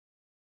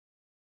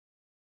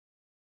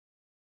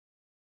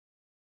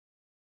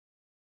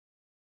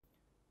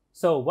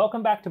So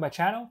welcome back to my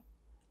channel,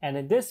 and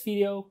in this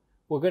video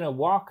we're going to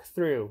walk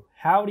through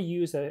how to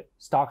use a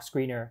stock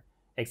screener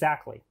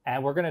exactly,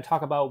 and we're going to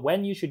talk about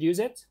when you should use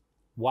it,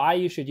 why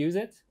you should use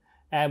it,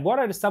 and what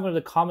are some of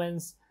the common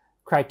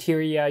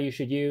criteria you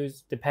should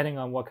use depending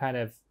on what kind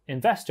of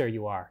investor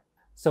you are.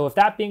 So with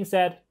that being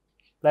said,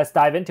 let's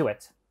dive into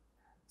it.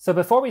 So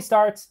before we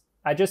start,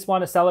 I just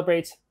want to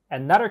celebrate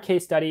another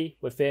case study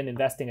within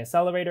Investing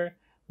Accelerator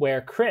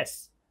where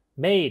Chris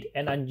made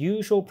an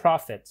unusual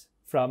profit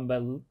from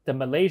the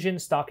Malaysian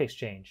Stock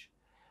Exchange.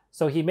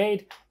 So he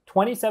made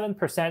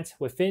 27%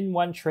 within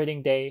one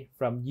trading day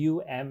from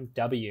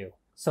UMW.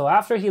 So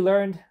after he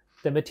learned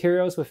the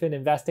materials within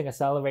Investing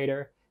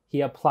Accelerator,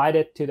 he applied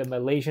it to the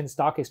Malaysian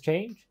Stock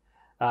Exchange.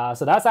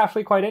 So that's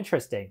actually quite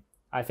interesting.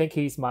 I think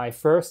he's my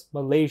first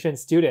Malaysian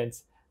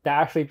student that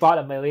actually bought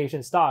a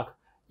Malaysian stock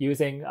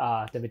using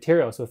the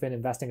materials within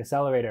Investing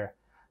Accelerator.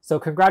 So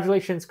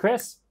congratulations,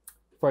 Chris,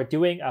 for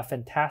doing a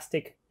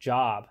fantastic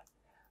job.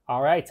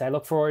 All right, I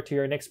look forward to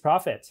your next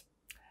profit.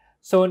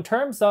 So in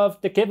terms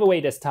of the giveaway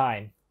this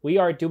time, we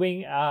are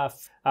doing a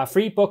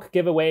free book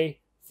giveaway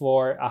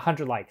for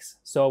 100 likes.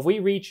 So if we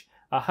reach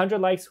 100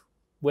 likes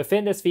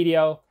within this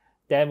video,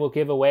 then we'll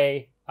give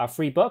away a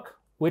free book,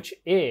 which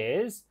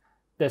is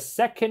the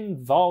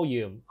second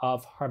volume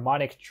of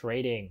Harmonic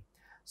Trading.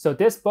 So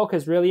this book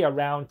is really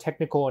around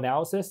technical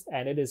analysis,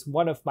 and it is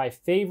one of my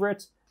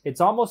favorites.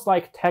 It's almost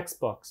like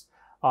textbooks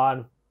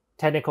on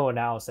technical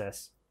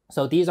analysis.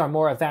 So these are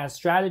more advanced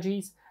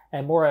strategies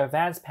and more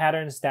advanced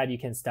patterns that you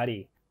can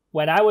study.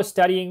 When I was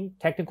studying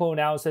technical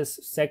analysis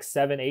 6,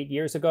 7, 8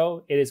 years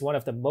ago, it is one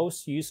of the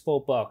most useful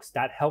books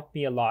that helped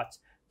me a lot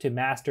to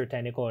master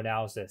technical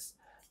analysis.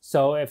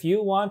 So if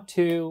you want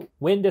to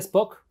win this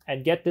book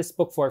and get this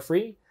book for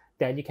free,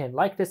 then you can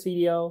like this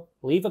video,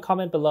 leave a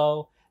comment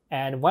below,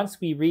 and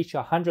once we reach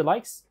 100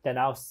 likes, then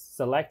I'll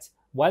select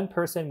one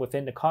person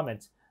within the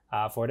comment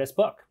for this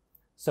book.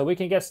 So we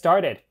can get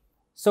started.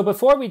 So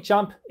before we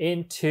jump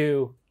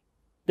into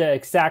the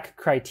exact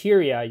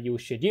criteria you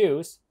should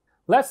use,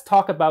 let's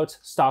talk about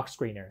stock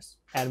screeners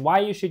and why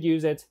you should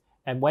use it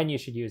and when you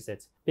should use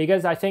it.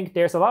 Because I think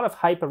there's a lot of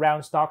hype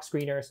around stock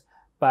screeners,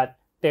 but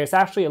there's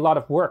actually a lot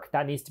of work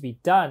that needs to be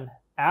done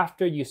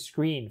after you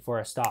screen for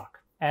a stock.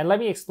 And let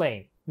me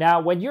explain. Now,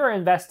 when you're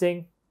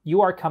investing,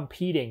 you are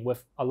competing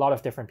with a lot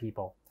of different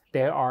people.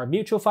 There are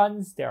mutual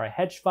funds, there are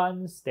hedge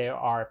funds, there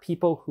are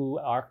people who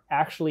are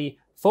actually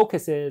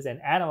focuses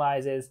and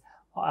analyzes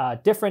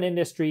different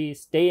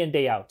industries day in,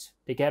 day out.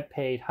 They get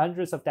paid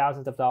hundreds of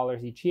thousands of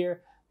dollars each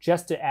year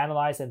just to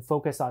analyze and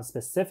focus on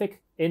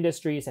specific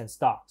industries and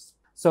stocks.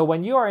 So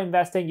when you are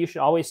investing, you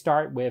should always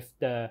start with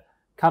the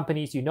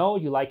companies you know,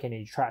 you like, and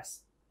you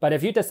trust. But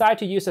if you decide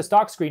to use a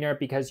stock screener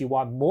because you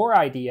want more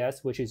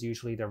ideas, which is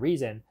usually the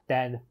reason,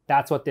 then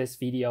that's what this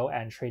video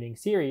and training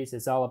series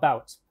is all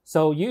about.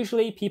 So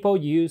usually people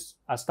use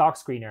a stock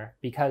screener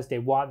because they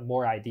want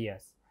more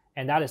ideas.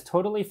 And that is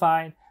totally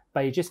fine,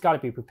 but you just got to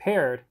be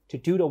prepared to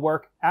do the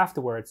work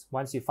afterwards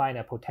once you find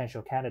a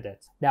potential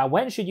candidate. Now,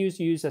 when should you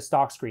use a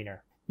stock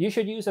screener? You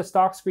should use a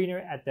stock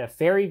screener at the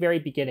very, very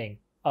beginning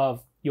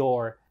of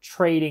your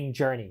trading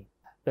journey.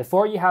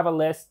 Before you have a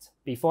list,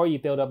 before you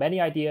build up any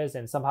ideas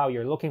and somehow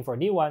you're looking for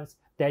new ones,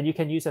 then you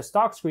can use a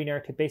stock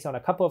screener to base on a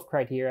couple of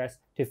criteria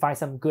to find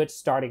some good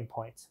starting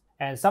points.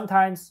 And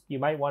sometimes you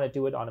might want to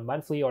do it on a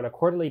monthly or a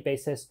quarterly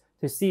basis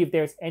to see if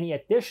there's any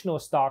additional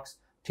stocks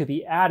to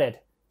be added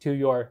to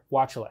your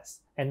watch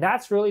list. And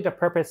that's really the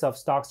purpose of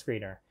stock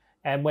screener.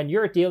 And when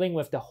you're dealing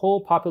with the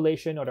whole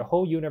population or the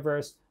whole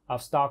universe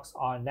of stocks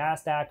on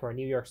NASDAQ or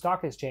New York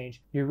Stock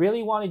Exchange, you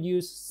really want to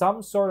use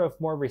some sort of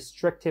more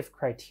restrictive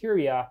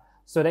criteria,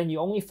 so then you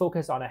only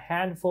focus on a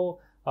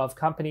handful of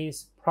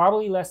companies,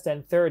 probably less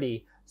than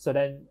 30, so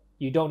then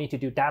you don't need to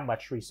do that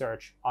much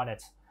research on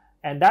it.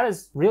 And that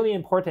is really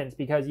important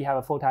because you have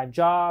a full-time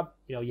job,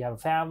 you have a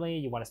family,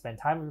 you want to spend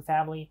time with your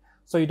family.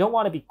 So you don't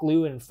want to be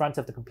glued in front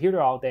of the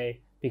computer all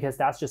day because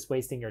that's just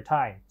wasting your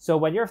time. So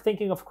when you're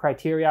thinking of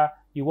criteria,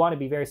 you want to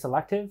be very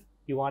selective,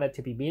 you want it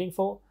to be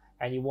meaningful,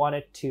 and you want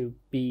it to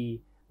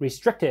be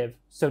restrictive.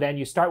 So then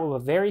you start with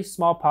a very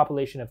small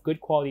population of good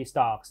quality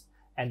stocks,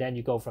 and then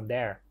you go from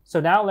there. So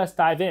now let's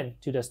dive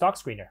into the stock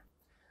screener.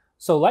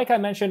 So like I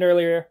mentioned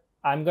earlier,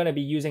 I'm going to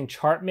be using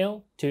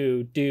Chartmill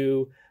to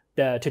do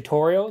the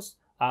tutorials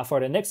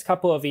for the next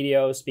couple of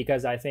videos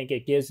because I think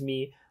it gives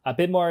me a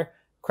bit more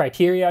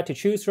criteria to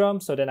choose from.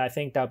 So then I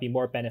think that'll be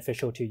more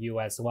beneficial to you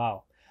as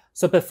well.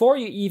 So before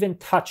you even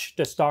touch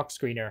the stock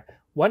screener,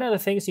 one of the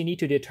things you need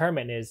to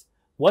determine is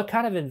what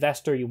kind of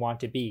investor you want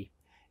to be.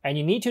 And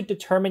you need to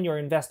determine your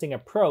investing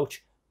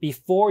approach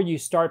before you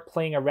start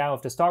playing around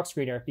with the stock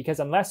screener, because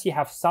unless you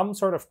have some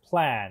sort of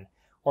plan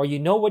or you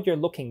know what you're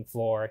looking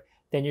for,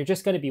 then you're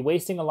just going to be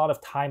wasting a lot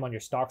of time on your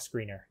stock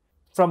screener.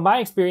 From my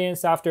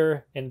experience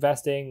after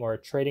investing or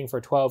trading for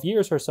 12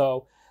 years or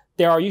so,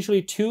 there are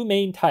usually two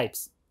main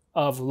types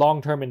of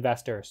long-term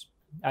investors.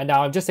 And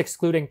now I'm just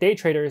excluding day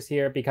traders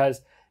here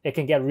because it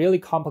can get really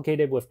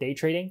complicated with day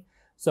trading.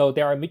 So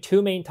there are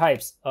two main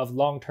types of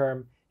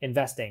long-term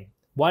investing.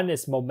 One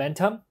is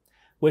momentum,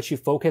 which you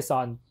focus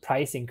on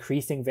price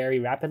increasing very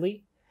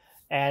rapidly.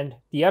 And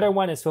the other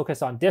one is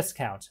focused on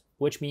discount,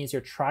 which means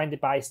you're trying to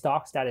buy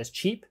stocks that is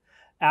cheap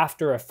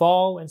after a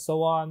fall and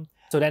so on.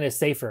 So then it's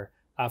safer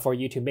for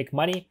you to make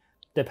money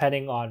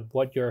depending on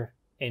what your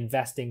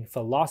investing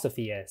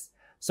philosophy is.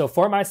 So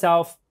for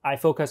myself, I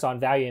focus on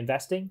value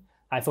investing.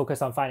 I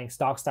focus on finding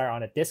stocks that are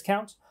on a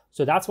discount.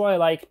 So that's what I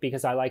like,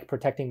 because I like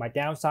protecting my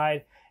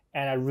downside,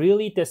 and I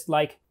really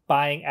dislike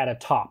buying at a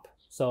top.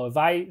 So if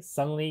I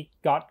suddenly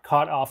got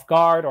caught off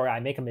guard or I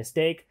make a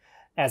mistake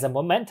as a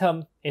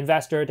momentum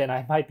investor, then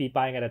I might be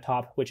buying at a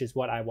top, which is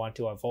what I want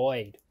to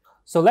avoid.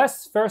 So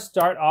let's first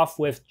start off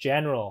with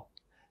general.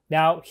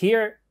 Now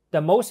here, the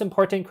most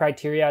important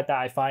criteria that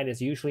I find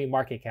is usually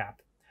market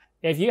cap.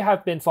 If you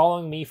have been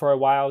following me for a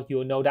while,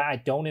 you'll know that I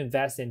don't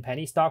invest in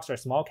penny stocks or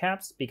small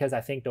caps because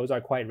I think those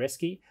are quite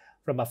risky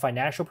from a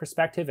financial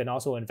perspective and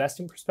also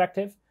investing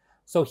perspective.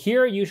 So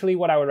here, usually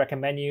what I would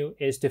recommend you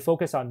is to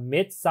focus on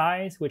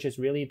mid-size, which is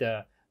really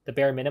the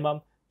bare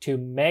minimum, to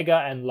mega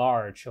and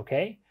large,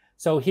 okay?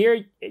 So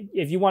here,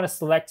 if you want to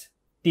select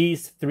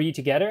these three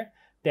together,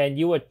 then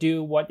you would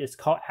do what is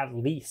called at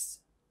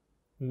least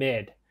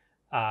mid.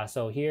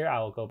 So here, I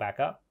will go back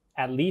up.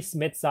 At least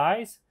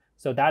mid-size.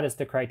 So that is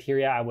the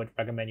criteria I would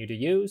recommend you to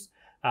use.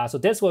 So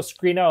this will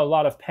screen out a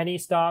lot of penny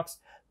stocks,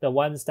 the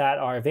ones that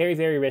are very,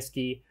 very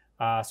risky.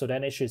 So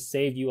then it should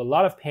save you a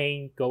lot of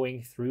pain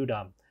going through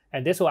them.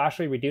 And this will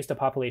actually reduce the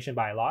population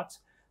by a lot.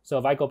 So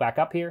if I go back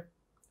up here,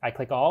 I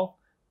click all,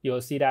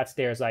 you'll see that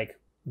there's like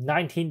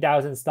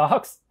 19,000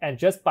 stocks. And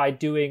just by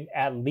doing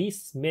at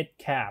least mid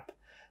cap,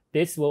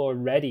 this will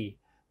already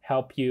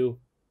help you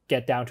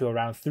get down to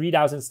around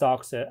 3,000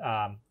 stocks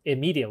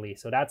immediately.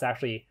 So that's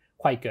actually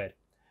quite good.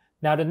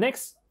 Now, the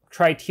next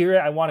criteria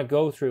I want to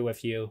go through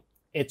with you,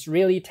 it's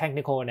really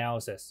technical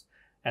analysis.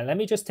 And let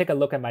me just take a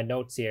look at my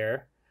notes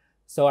here.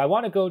 So I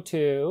want to go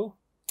to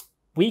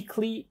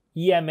weekly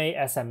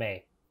EMA SMA.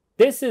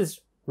 This is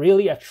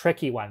really a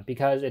tricky one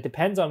because it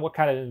depends on what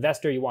kind of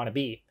investor you want to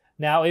be.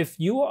 Now, if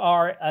you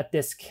are a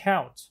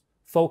discount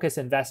focused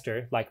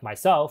investor like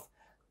myself,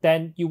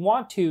 then you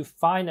want to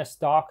find a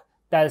stock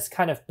that is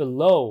kind of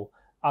below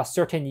a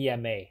certain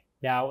EMA.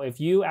 Now, if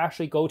you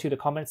actually go to the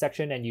comment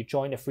section and you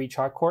join the free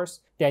chart course,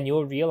 then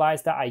you'll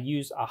realize that I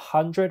use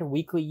 100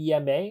 weekly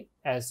EMA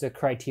as the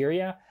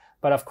criteria.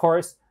 But of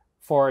course,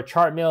 for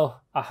Chartmill,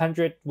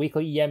 100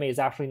 weekly EMA is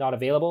actually not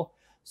available.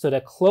 So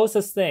the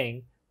closest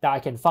thing that I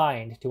can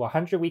find to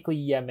 100 weekly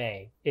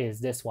EMA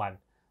is this one,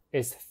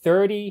 is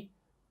 30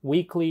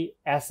 weekly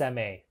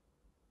SMA.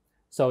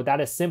 So that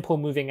is simple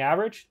moving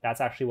average.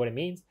 That's actually what it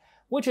means,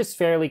 which is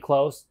fairly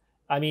close.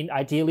 I mean,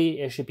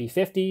 ideally it should be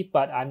 50,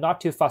 but I'm not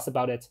too fussed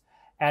about it.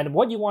 And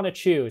what you want to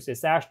choose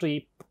is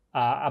actually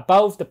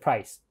above the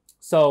price.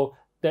 So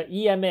the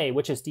EMA,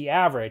 which is the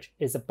average,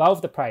 is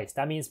above the price.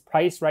 That means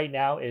price right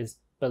now is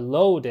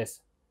below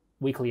this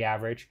weekly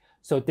average.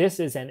 So this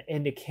is an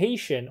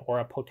indication or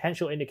a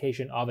potential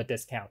indication of a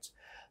discount.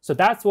 So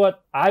that's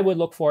what I would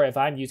look for if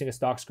I'm using a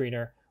stock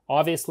screener.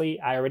 Obviously,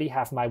 I already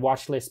have my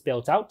watch list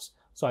built out,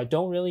 so I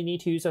don't really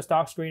need to use a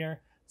stock screener.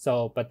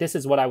 But this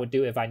is what I would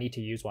do if I need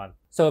to use one.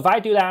 So if I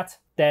do that,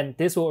 then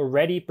this will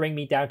already bring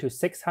me down to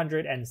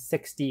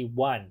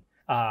 661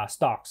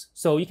 stocks.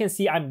 So you can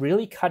see I'm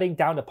really cutting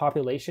down the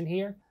population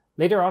here.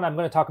 Later on, I'm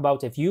going to talk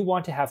about if you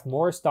want to have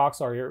more stocks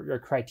or your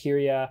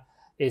criteria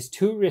is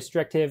too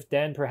restrictive,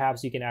 then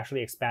perhaps you can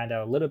actually expand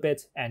out a little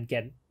bit and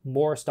get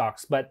more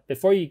stocks. But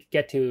before you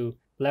get to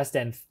less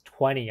than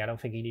 20, I don't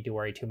think you need to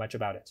worry too much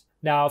about it.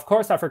 Now, of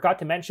course, I forgot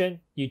to mention,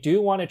 you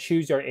do want to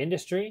choose your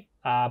industry,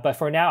 but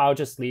for now, I'll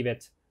just leave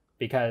it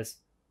because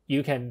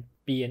you can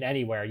be in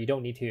anywhere. You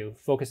don't need to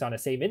focus on the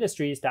same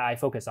industries that I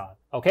focus on,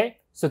 okay?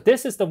 So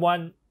this is the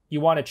one you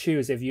want to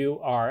choose if you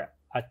are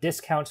a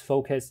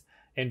discount-focused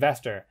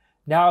investor.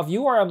 Now, if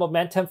you are a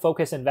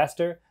momentum-focused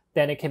investor,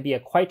 then it can be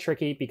quite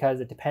tricky because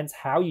it depends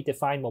how you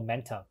define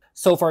momentum.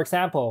 So for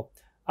example,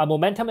 a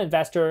momentum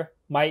investor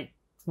might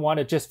want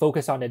to just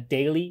focus on the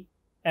daily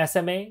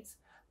SMAs.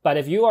 But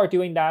if you are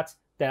doing that,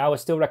 then I would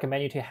still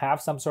recommend you to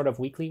have some sort of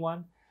weekly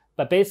one.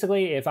 But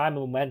basically, if I'm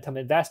a momentum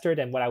investor,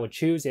 then what I would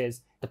choose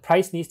is the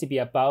price needs to be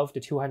above the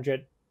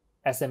 200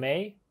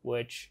 SMA,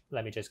 which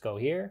let me just go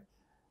here.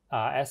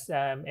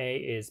 SMA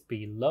is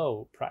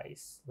below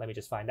price. Let me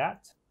just find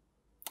that.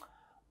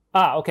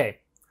 Okay.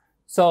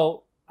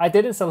 So I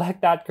didn't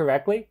select that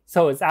correctly.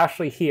 So it's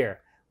actually here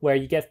where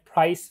you get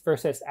price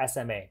versus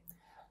SMA.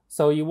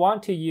 So you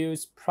want to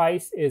use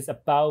price is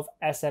above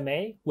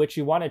SMA, which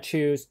you want to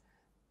choose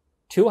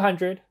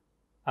 200,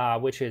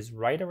 which is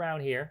right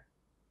around here.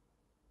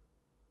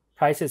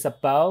 Price is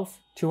above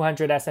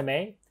 200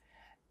 SMA.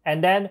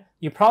 And then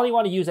you probably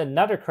want to use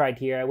another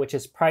criteria, which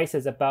is price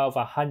is above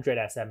 100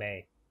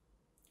 SMA.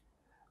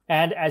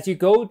 And as you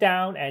go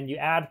down and you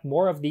add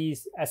more of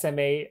these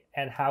SMA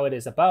and how it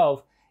is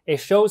above, it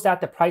shows that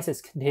the price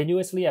is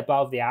continuously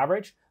above the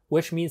average,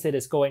 which means it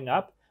is going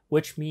up,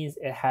 which means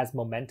it has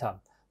momentum.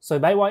 So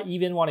you might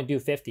even want to do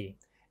 50.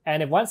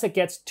 And if once it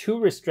gets too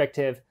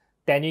restrictive,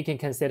 then you can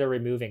consider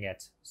removing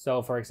it.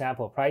 So for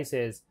example, price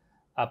is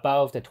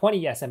above the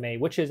 20 SMA,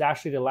 which is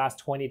actually the last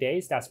 20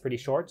 days. That's pretty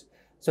short.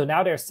 So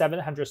now there's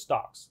 700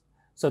 stocks.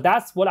 So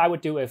that's what I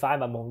would do if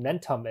I'm a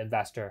momentum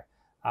investor,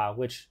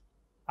 which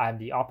I'm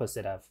the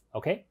opposite of,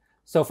 okay?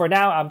 So for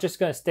now, I'm just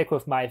gonna stick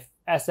with my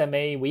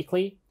SMA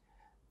weekly,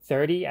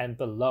 30 and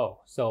below.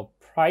 So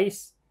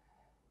price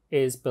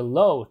is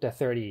below the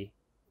 30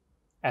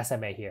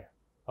 SMA here,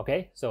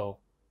 okay? So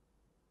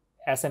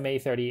SMA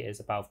 30 is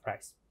above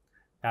price.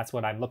 That's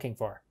what I'm looking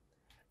for.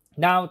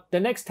 Now, the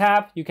next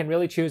tab you can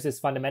really choose is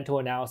fundamental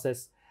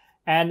analysis.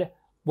 And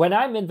when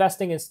I'm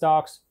investing in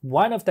stocks,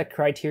 one of the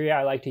criteria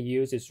I like to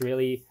use is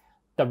really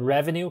the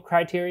revenue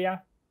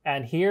criteria.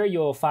 And here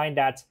you'll find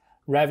that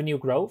revenue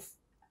growth.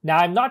 Now,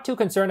 I'm not too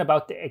concerned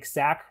about the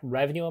exact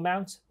revenue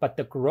amount, but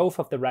the growth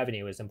of the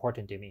revenue is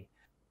important to me.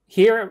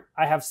 Here,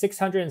 I have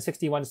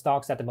 661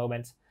 stocks at the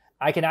moment.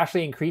 I can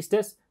actually increase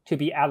this to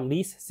be at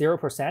least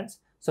 0%.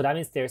 So that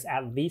means there's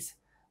at least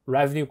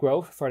revenue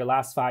growth for the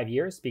last 5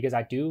 years, because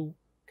I do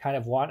kind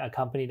of want a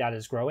company that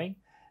is growing.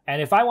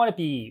 And if I want to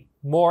be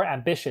more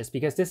ambitious,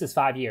 because this is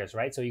 5 years,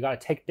 right? So you got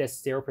to take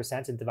this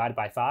 0% and divide it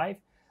by 5.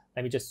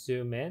 Let me just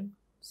zoom in,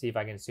 see if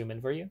I can zoom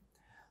in for you.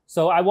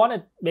 So I want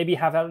to maybe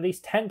have at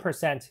least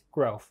 10%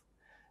 growth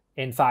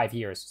in 5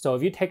 years. So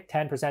if you take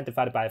 10%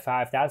 divided by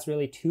 5, that's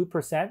really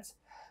 2%.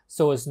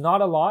 So it's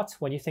not a lot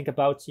when you think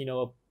about,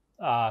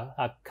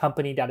 a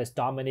company that is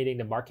dominating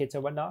the markets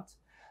or whatnot.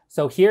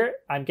 So here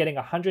I'm getting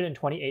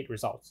 128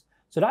 results.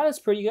 So that is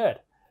pretty good.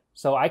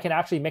 So I can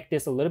actually make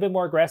this a little bit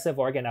more aggressive,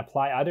 or I can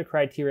apply other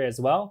criteria as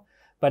well.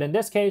 But in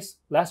this case,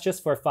 let's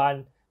just for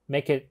fun,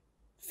 make it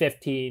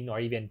 15 or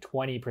even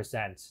 20%,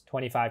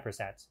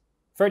 25%,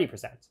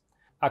 30%.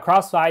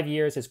 Across 5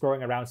 years, it's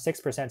growing around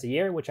 6% a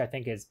year, which I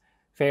think is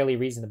fairly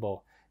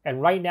reasonable.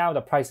 And right now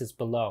the price is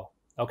below,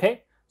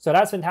 okay? So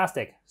that's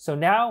fantastic. So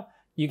now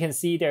you can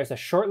see there's a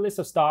short list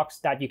of stocks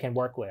that you can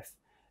work with.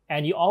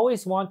 And you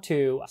always want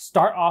to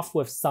start off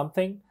with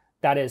something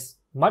that is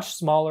much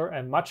smaller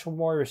and much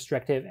more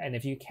restrictive. And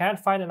if you can't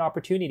find an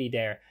opportunity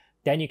there,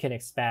 then you can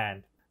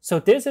expand. So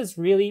this is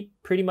really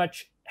pretty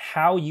much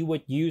how you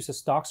would use a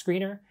stock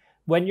screener.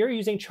 When you're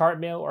using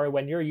Chartmill or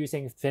when you're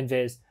using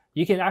FinViz,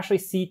 you can actually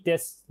see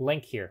this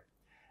link here.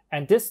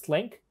 And this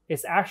link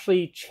is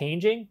actually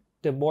changing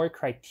the more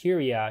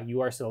criteria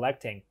you are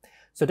selecting.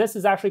 So this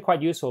is actually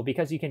quite useful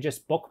because you can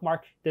just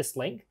bookmark this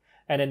link,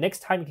 and the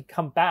next time you can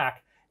come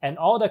back and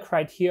all the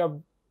criteria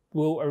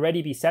will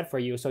already be set for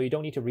you, so you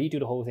don't need to redo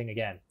the whole thing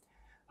again.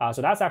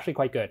 So that's actually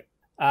quite good.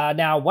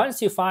 Now,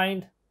 once you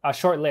find a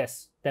short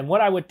list, then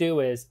what I would do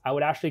is I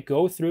would actually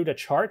go through the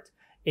chart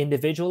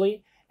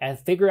individually and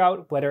figure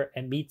out whether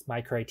it meets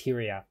my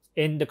criteria.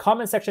 In the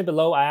comment section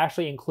below, I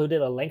actually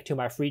included a link to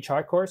my free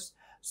chart course.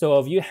 So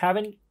if you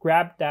haven't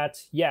grabbed that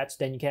yet,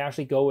 then you can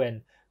actually go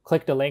and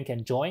click the link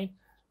and join.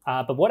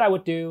 But what I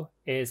would do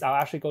is I'll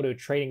actually go to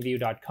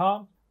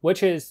tradingview.com,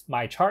 which is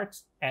my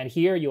charts. And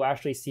here you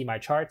actually see my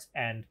charts.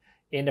 And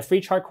in the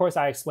free chart course,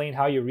 I explain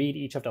how you read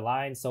each of the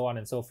lines, so on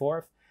and so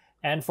forth.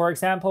 And for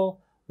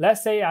example,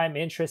 let's say I'm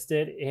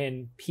interested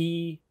in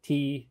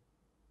PTCT.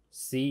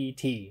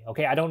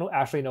 Okay, I don't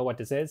actually know what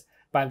this is,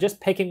 but I'm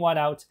just picking one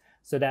out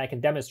so that I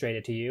can demonstrate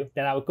it to you.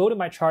 Then I would go to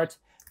my chart,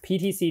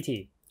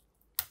 PTCT.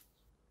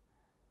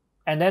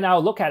 And then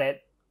I'll look at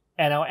it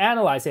and I'll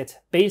analyze it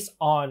based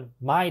on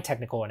my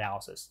technical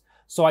analysis.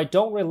 So I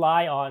don't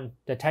rely on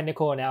the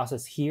technical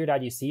analysis here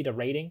that you see, the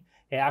rating.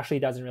 It actually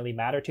doesn't really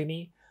matter to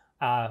me.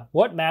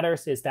 What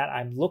matters is that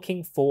I'm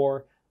looking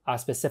for a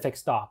specific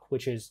stock,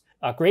 which is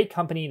a great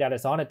company that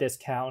is on a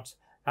discount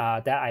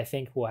that I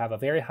think will have a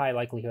very high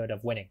likelihood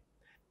of winning.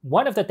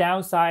 One of the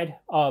downside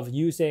of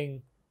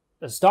using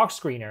the stock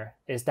screener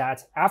is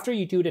that after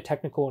you do the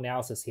technical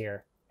analysis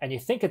here and you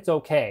think it's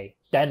okay,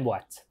 then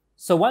what?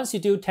 So once you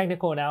do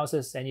technical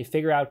analysis and you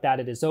figure out that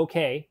it is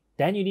okay,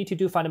 then you need to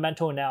do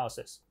fundamental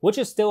analysis, which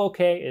is still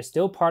okay, is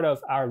still part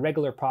of our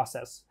regular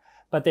process.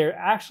 But there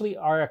actually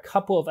are a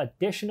couple of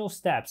additional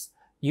steps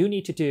you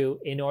need to do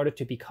in order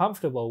to be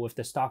comfortable with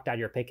the stock that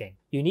you're picking.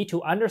 You need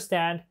to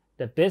understand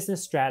the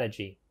business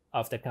strategy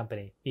of the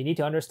company. You need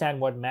to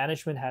understand what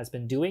management has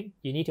been doing.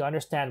 You need to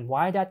understand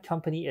why that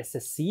company is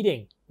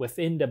succeeding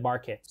within the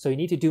market. So you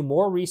need to do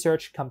more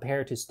research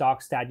compared to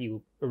stocks that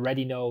you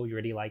already know, you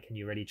already like, and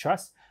you already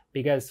trust.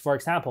 Because, for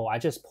example, I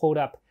just pulled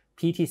up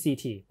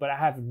PTCT, but I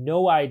have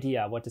no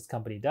idea what this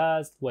company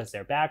does, what's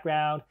their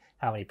background,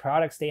 how many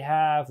products they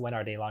have, when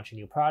are they launching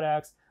new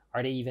products,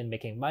 are they even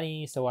making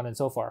money, so on and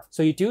so forth.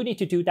 So you do need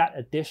to do that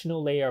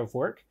additional layer of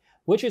work,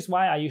 which is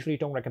why I usually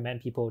don't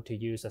recommend people to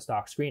use a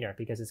stock screener,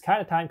 because it's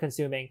kind of time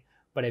consuming.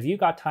 But if you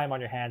got time on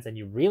your hands and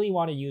you really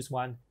want to use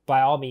one,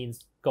 by all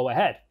means, go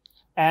ahead.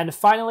 And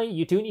finally,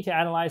 you do need to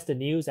analyze the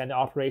news and the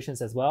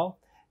operations as well.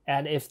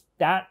 And if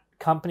that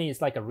company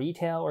is like a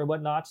retail or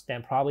whatnot,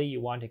 then probably you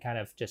want to kind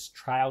of just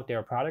try out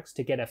their products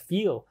to get a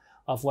feel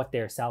of what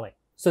they're selling.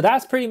 So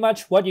that's pretty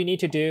much what you need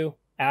to do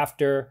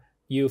after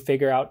you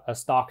figure out a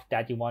stock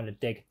that you want to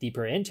dig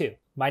deeper into.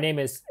 My name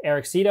is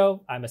Eric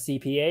Seto. I'm a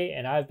CPA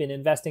and I've been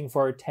investing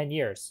for 10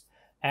 years.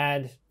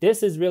 And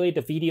this is really the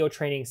video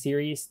training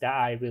series that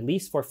I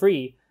release for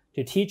free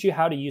to teach you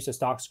how to use a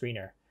stock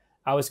screener.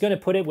 I was going to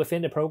put it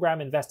within the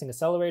program Investing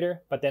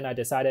Accelerator, but then I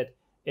decided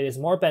it is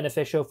more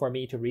beneficial for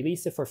me to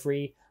release it for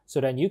free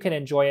so that you can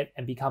enjoy it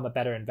and become a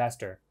better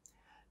investor.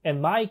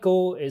 And my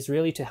goal is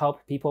really to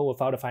help people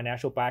without a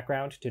financial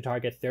background to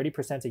target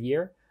 30% a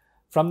year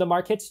from the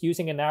markets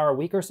using an hour a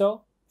week or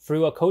so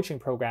through a coaching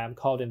program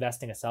called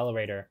Investing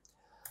Accelerator.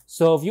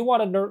 So if you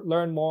want to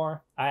learn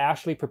more, I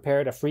actually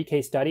prepared a free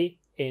case study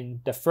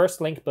in the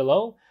first link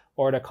below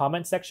or the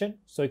comment section.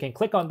 So you can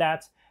click on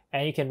that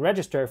and you can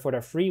register for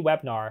the free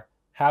webinar,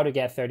 How to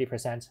Get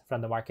 30%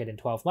 from the Market in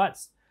 12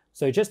 Months.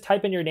 So you just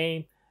type in your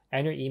name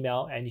and your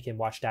email and you can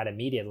watch that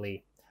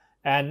immediately.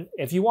 And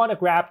if you want to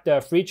grab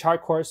the free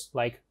chart course,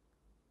 like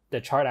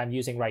the chart I'm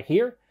using right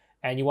here,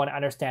 and you want to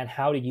understand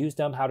how to use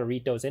them, how to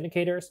read those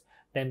indicators,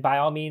 then by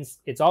all means,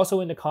 it's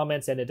also in the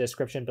comments and the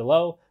description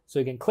below. So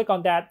you can click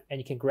on that and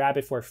you can grab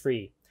it for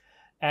free.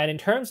 And in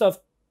terms of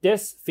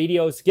this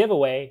video's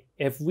giveaway,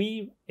 if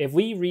we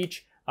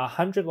reach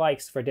 100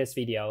 likes for this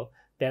video,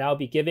 then I'll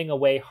be giving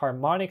away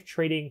Harmonic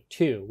Trading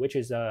 2, which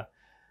is a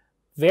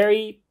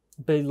very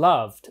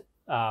beloved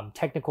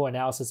technical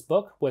analysis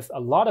book with a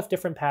lot of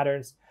different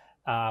patterns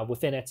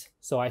within it.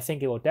 So I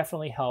think it will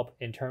definitely help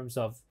in terms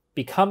of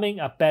becoming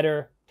a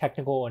better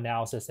technical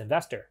analysis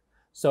investor.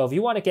 So if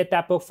you want to get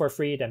that book for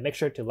free, then make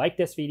sure to like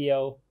this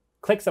video,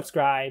 click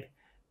subscribe,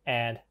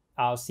 and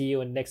I'll see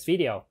you in the next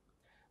video.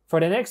 For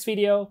the next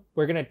video,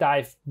 we're going to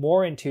dive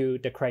more into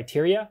the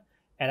criteria,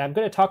 and I'm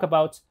going to talk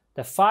about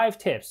the 5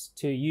 tips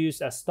to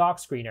use a stock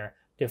screener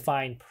to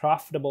find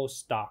profitable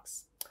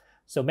stocks.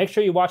 So make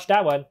sure you watch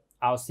that one.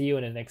 I'll see you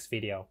in the next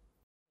video.